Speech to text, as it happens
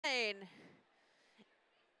line.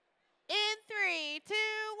 In 3, 2, 1,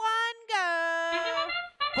 go.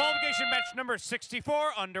 Qualification match number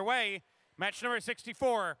 64 underway. Match number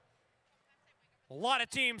 64. A lot of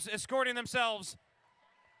teams escorting themselves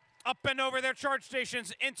up and over their charge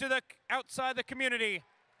stations into the outside the community.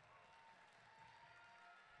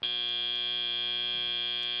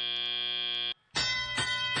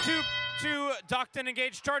 Two docked and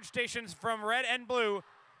engaged charge stations from red and blue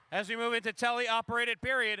as we move into tele-operated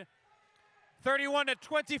period.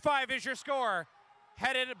 31-25 is your score,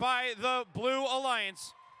 headed by the Blue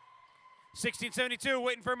Alliance. 1672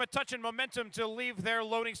 waiting for Metuchen Momentum to leave their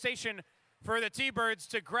loading station for the T-Birds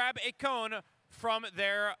to grab a cone from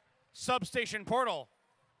their substation portal.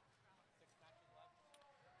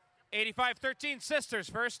 85-13 Sisters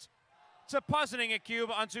first, depositing a cube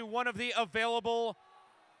onto one of the available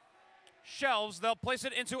shelves. They'll place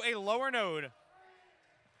it into a lower node.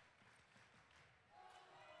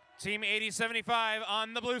 Team 8075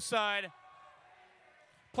 on the blue side,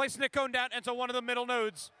 placing the cone down into one of the middle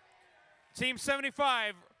nodes. Team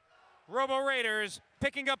 75, Robo Raiders,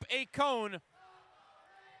 picking up a cone.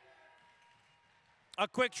 A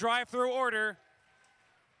quick drive-through order.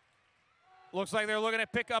 Looks like they're looking to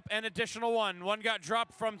pick up an additional one. One got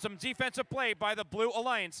dropped from some defensive play by the Blue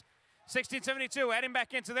Alliance. 1672 heading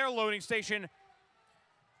back into their loading station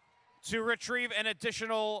to retrieve an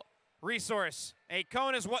additional resource. A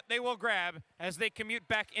cone is what they will grab as they commute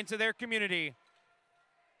back into their community.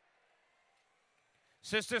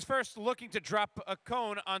 Sisters first looking to drop a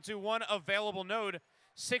cone onto one available node.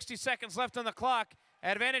 60 seconds left on the clock.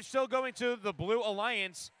 Advantage still going to the Blue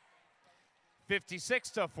Alliance.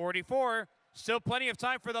 56-44. Still plenty of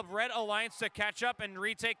time for the Red Alliance to catch up and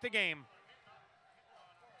retake the game.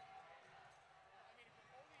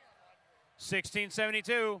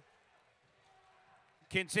 1672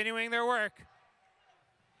 continuing their work.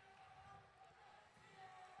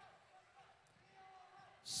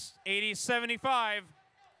 $80-75.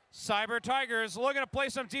 Cyber Tigers looking to play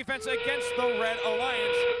some defense against the Red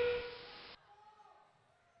Alliance.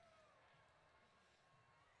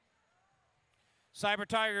 Cyber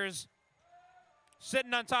Tigers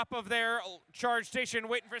sitting on top of their charge station,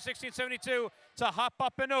 waiting for 1672 to hop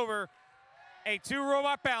up and over. A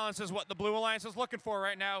two-robot balance is what the Blue Alliance is looking for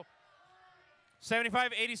right now.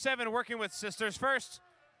 75-87 working with Sisters first,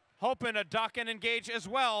 hoping to dock and engage as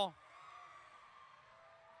well.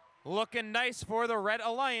 Looking nice for the Red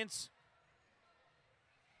Alliance.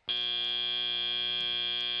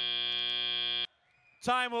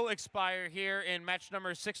 Time will expire here in match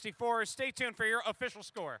number 64. Stay tuned for your official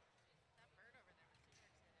score.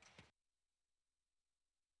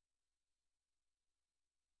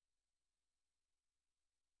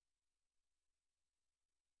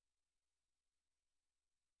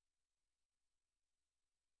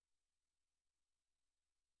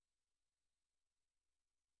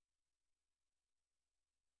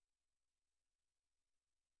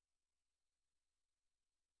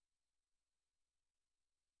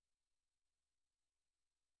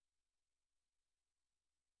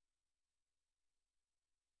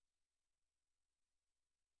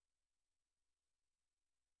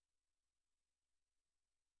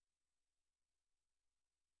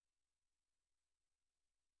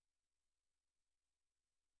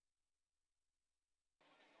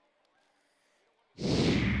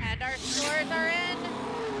 And our scores are in.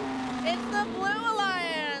 It's the Blue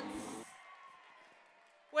Alliance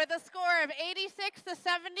with a score of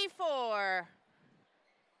 86-74.